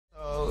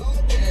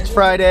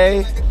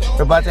Friday.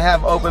 We're about to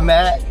have open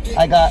mat.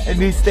 I got a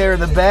niece there in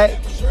the back.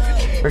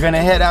 We're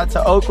gonna head out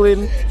to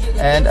Oakland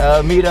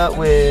and meet up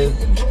with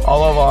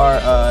all of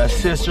our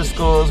sister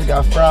schools. We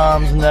got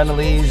Frohms,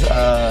 Nunley's,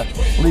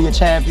 League of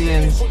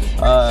Champions,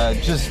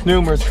 just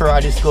numerous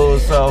karate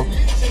schools. So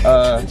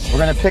we're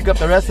gonna pick up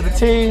the rest of the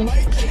team,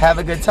 have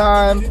a good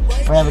time.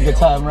 We're having a good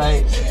time,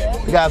 right?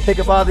 We gotta pick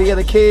up all the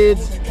other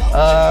kids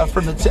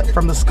from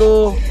the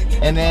school,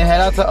 and then head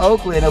out to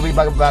Oakland. It'll be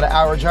about an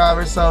hour drive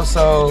or so.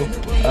 So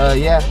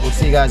yeah, we'll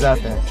see you guys out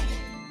there.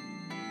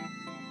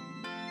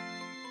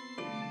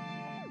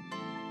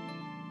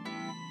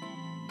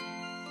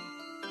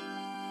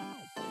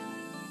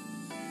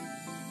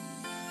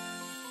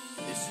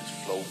 This is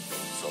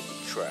Frohm on the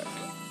track.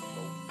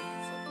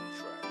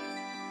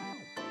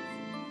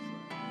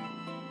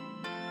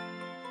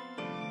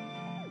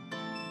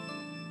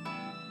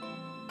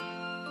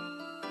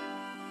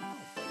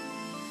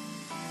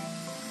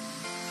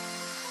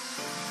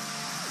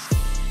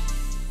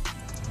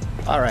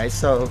 All right,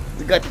 so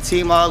we got the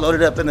team all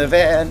loaded up in the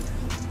van.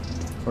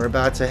 We're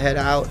about to head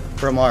out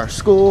from our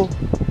school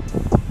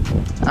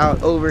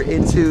out over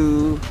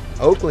into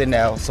Oakland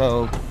now.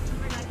 So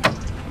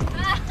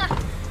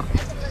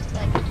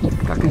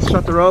got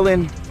constructor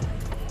rolling,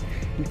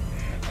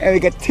 and we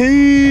got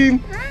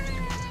team.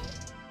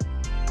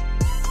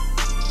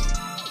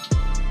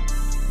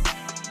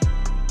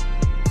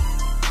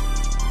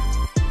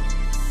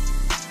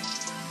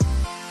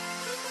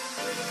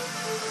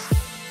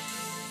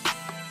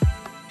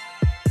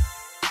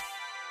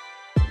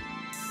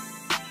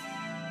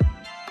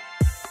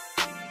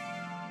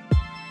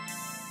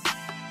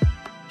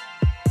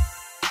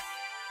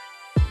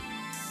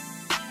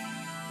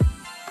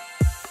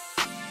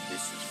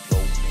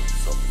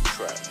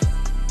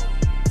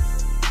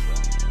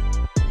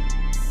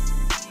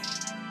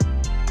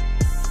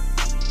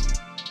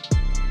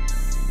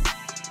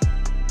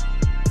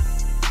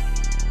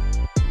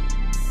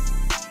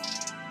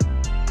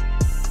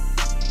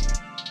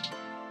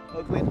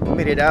 Oakland, we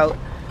made it out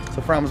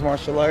to Frohm's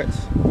Martial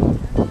Arts.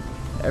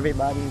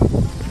 Everybody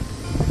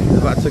is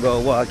about to go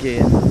walk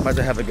in, about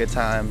to have a good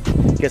time,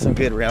 get some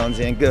good rounds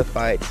in, good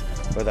fights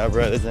with our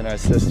brothers and our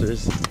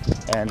sisters,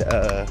 and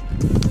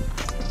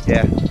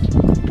yeah,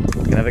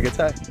 we're gonna have a good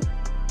time.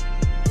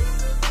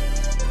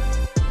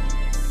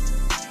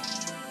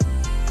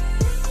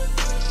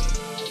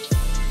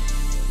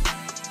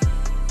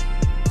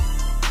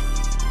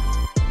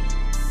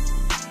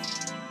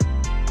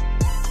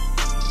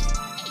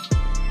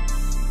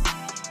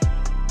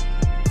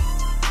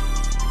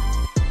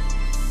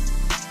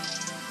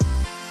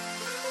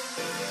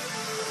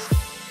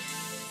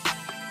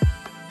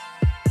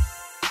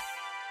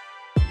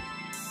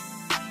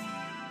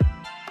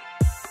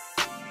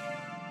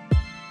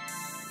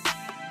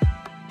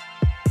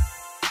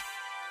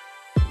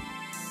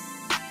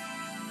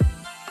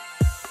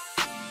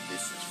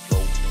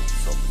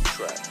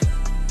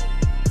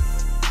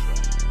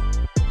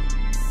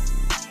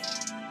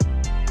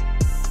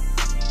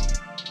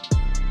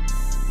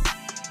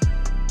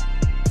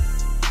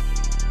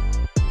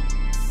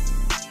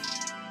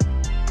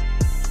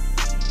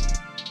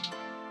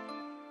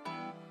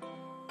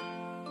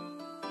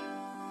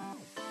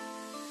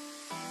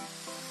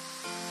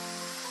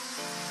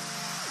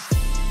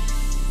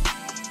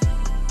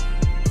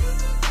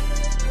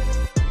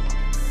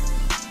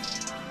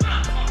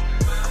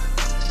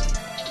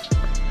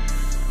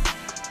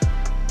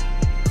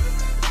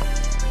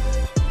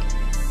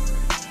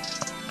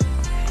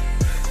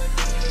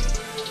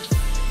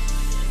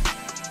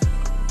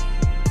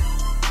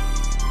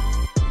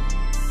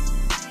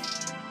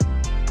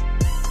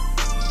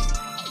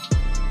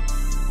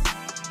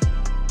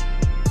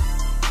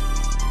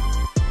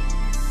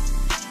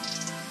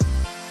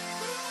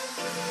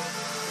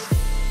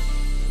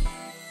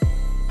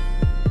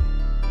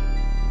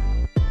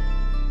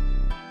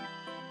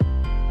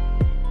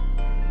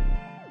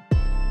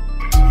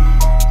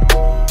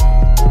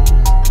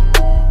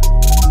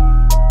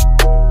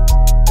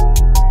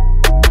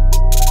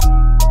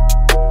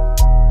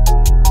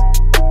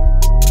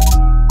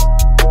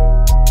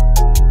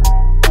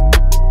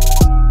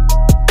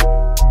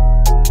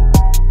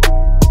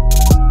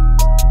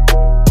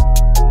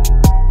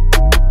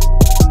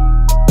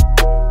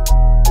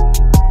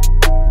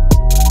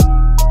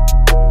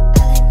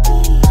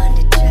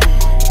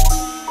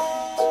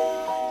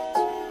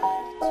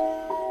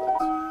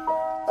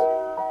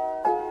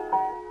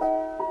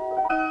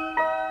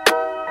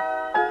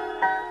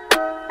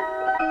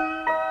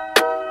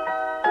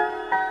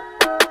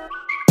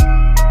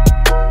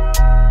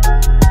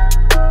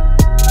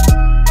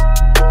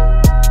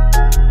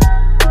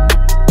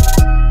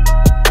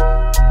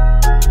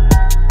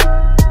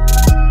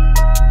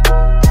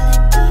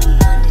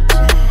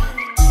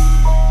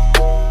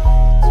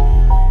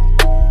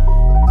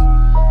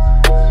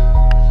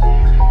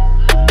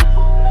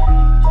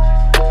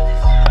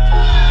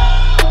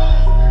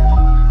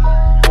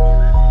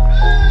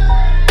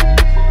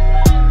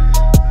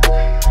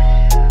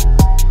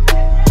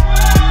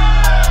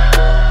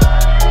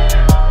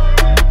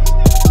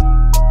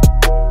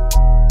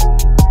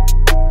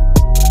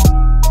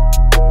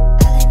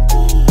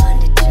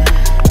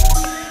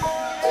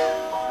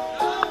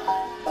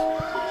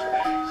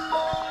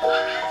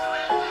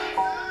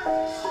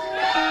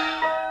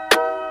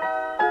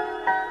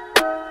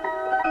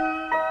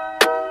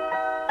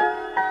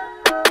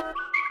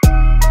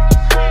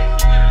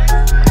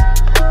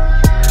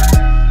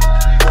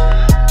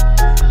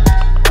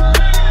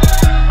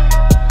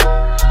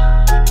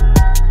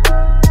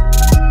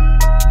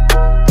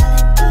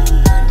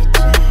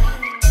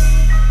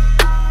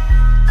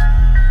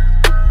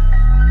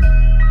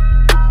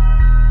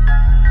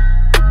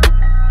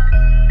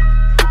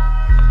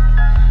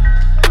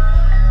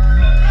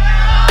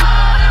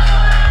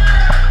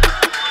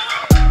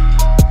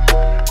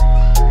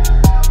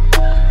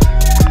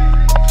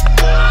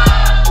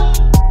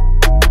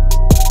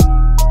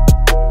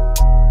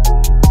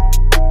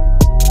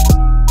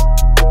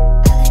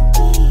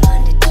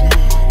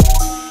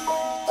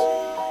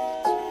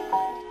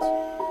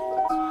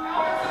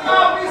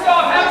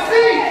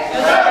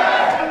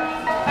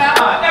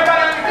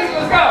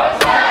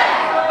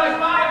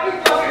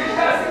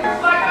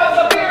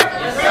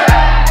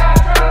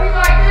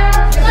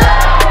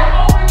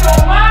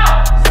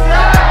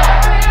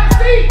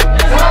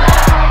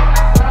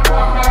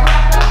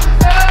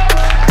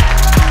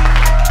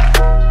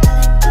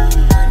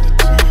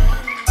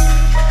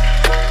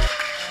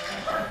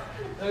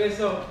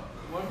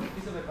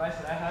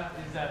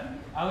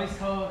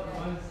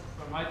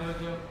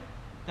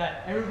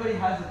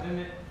 has a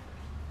limit.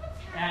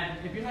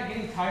 And if you're not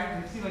getting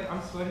tired, you see like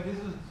I'm sweating.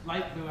 This was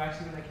light blue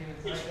actually when I came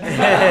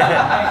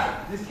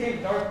inside. This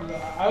came dark blue.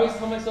 I always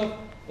tell myself,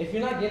 if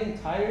you're not getting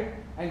tired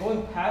and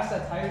going past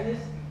that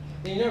tiredness,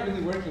 then you're not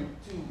really working.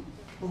 To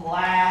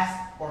blast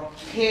or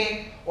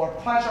kick or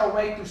punch our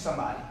way through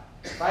somebody,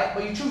 right?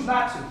 But you choose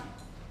not to.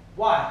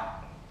 Why?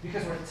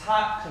 Because we're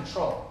top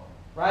control,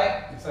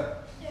 right? Yes, sir.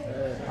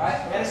 Right?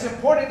 And it's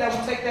important that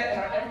we take that in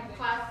our everyday.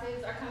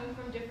 Classes are coming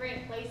from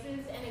different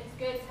places, and it's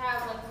good to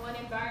have like one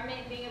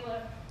environment, being able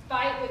to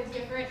fight with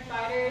different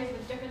fighters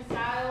with different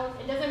styles.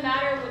 It doesn't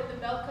matter what the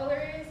belt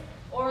color is,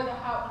 or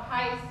how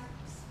high,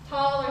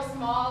 tall or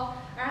small,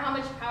 or how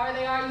much power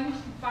they are. You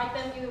should fight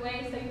them either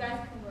way, so you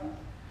guys can grow.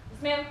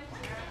 Yes, ma'am.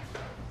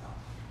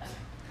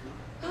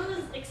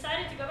 Who's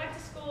excited to go back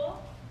to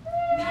school?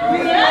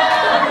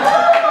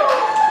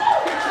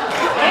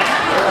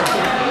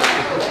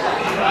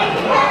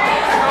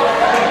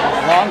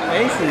 Long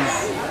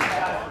faces.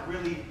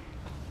 Really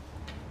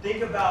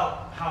think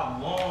about how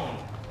long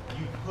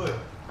you put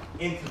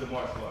into the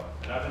martial art.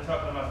 And I've been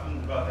talking to my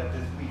students about that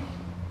this week.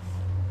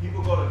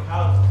 People go to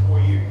college for 4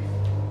 years.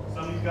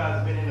 Some of you guys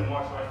have been in the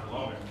martial arts for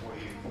longer than 4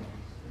 years.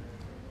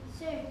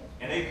 Sure.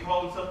 And they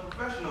call themselves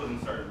professionals in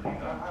certain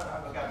things. I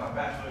got my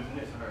bachelor's in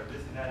this or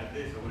this and that and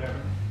this or whatever.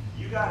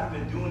 You guys have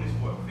been doing this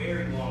for a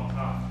very long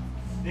time.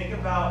 Think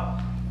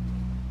about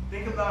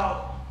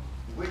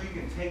where you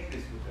can take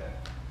this with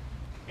that.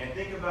 And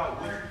think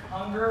about where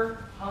Hungry.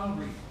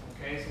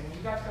 Okay, so when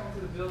you guys come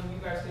into the building, you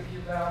guys take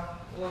your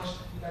lunch,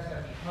 you guys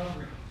gotta be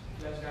hungry.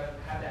 You guys gotta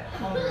have that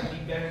hunger and be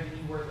better than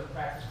you were the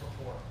practice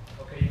before.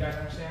 Okay, you guys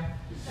understand?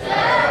 Sure. You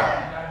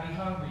gotta be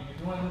hungry.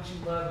 You're doing what you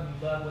love and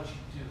you love what you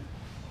do.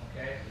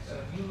 Okay? So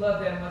if you love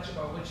that much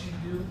about what you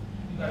do,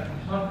 you gotta be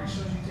hungry. As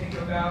soon as you take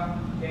your bow,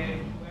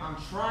 okay? I'm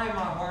trying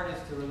my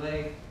hardest to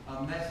relay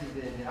a message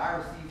that I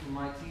received from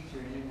my teacher,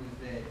 and it was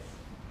that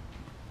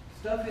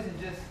stuff isn't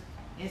just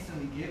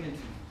instantly given to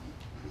you.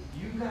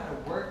 You gotta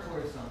work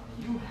towards something.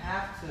 You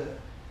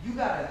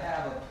gotta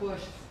have a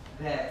push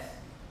that's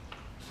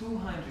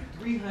 200,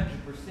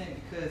 300%,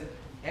 because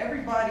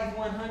everybody's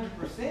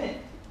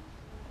 100%.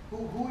 Who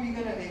are you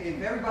gonna,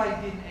 if everybody's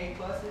getting A+,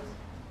 how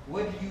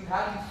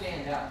do you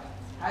stand out?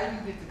 How do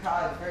you get to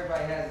college if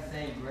everybody has the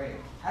same grade?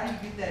 How do you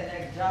get that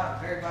next job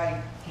if everybody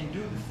can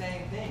do the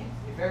same things?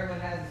 If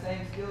everyone has the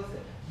same skill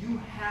set? You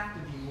have to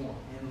be more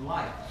in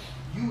life.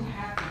 You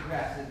have to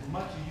grasp as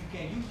much as you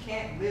can. You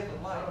can't live a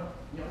life.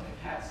 You know,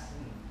 cats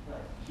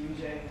like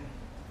QJ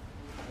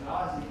and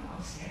Ozzy,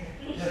 I'm scared.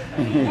 I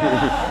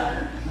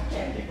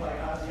can't kick like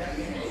Ozzy. I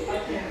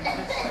can't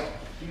just like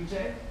QJ.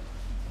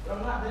 But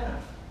I'm not them.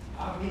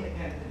 I'm me at the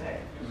end of the day.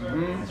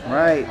 That's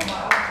right. I'm my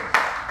office.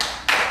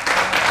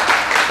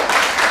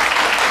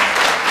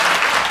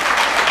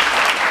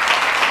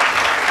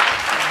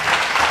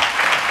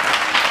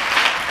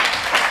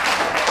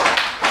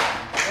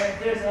 If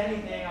there's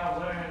anything I've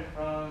learned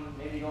from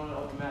maybe going to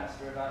open mats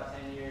for about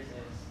 10 years is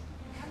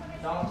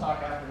don't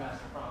talk after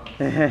Master Frohm.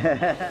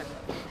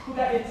 Who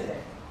got hit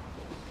today?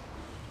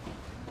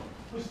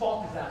 Whose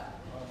fault is that?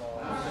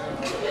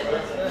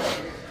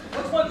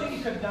 What's one thing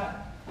you could have done?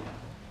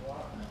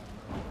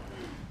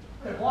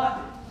 Could have blocked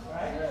it,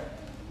 right?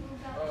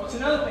 What's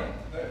another thing?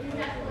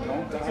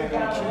 Took it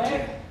out of the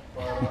way.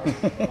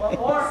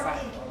 Or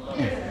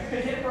you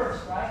could hit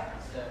first, right?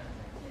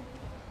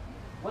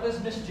 What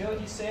does Miss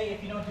Joji say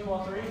if you don't do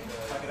all three?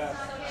 Suck it up.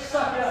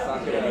 Suck it up.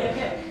 Suck it up.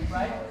 Hit,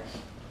 right?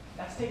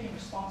 That's taking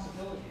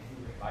responsibility.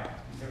 Like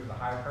there was a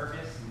higher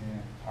purpose.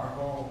 Yeah. Our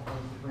goal was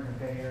to bring the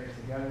Bay Area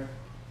together,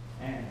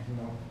 and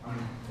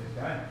it's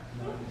done.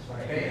 It's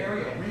like Bay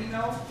Area,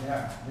 Reno.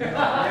 Yeah.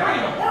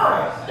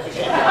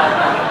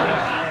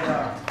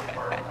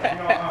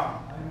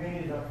 I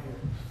made it up here.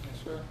 Yes,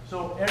 sir. So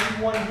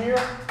everyone here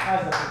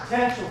has the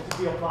potential to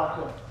be a black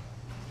belt.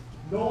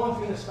 No one's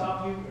going to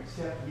stop you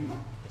except you.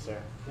 Yes, sir.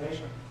 Okay?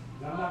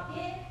 You walk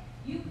in,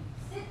 you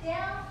sit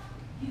down,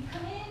 you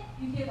come in,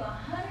 you give 110%.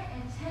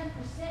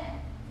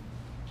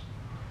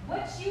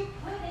 What you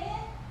put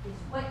in is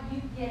what you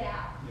get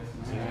out.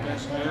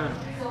 Yes, ma'am.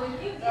 So if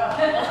you get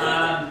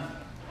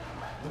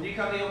when you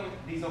come to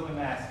these open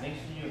mats, make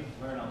sure you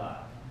learn a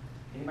lot.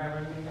 Anybody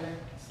learn anything today?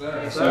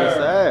 Sir.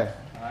 Sir.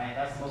 All right,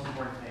 that's the most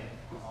important thing.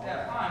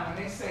 That line,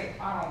 when they say,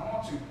 I don't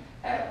want to,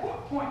 at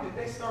what point did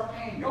they start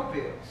paying your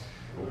bills?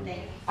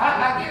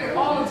 I get it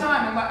all the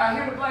time, and I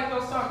hear the black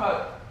belts talk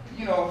about,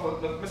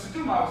 Mr.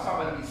 Dumlao was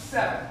talking about it be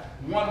 7.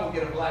 One will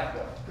get a black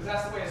belt, because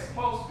that's the way it's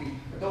supposed to be,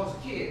 but those are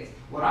kids.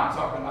 What I'm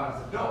talking about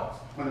is adults.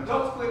 When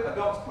adults quit,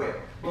 adults quit.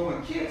 But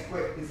when kids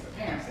quit, it's the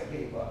parents that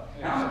gave up.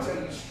 And I'm going to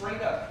tell you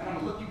straight up, and I'm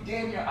going to look you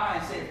dead in your eye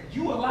and say, if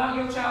you allow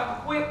your child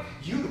to quit,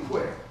 you the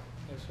quitter.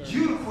 Yes,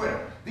 you the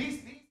quitter. These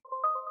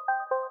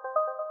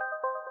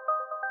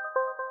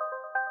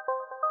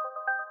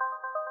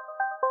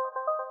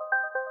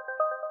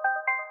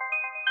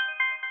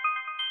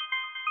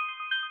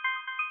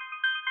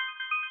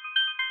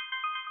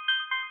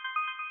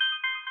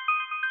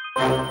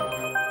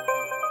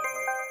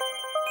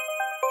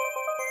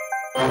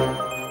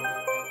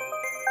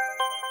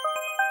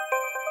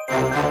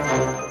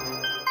Thank you.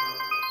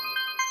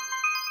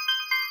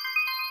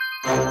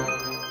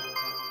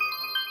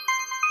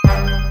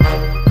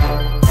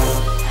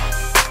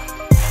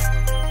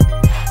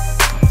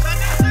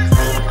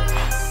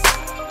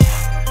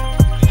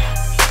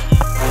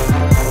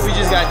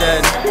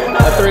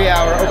 a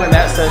 3-hour open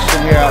mat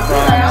session here at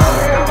Frohm,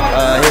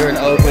 here in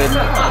Oakland.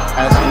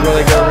 Had some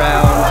really good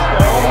rounds,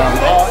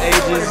 all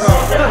ages,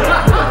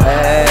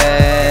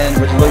 and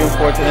we're just looking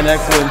forward to the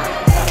next one.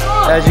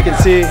 As you can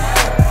see,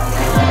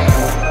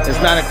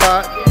 it's 9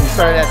 o'clock. We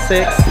started at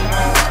 6,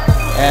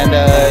 and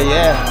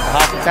yeah, the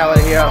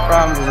hospitality here at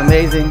Frohm is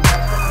amazing.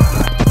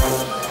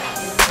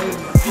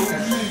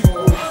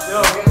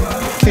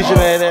 Teacher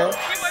man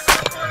there.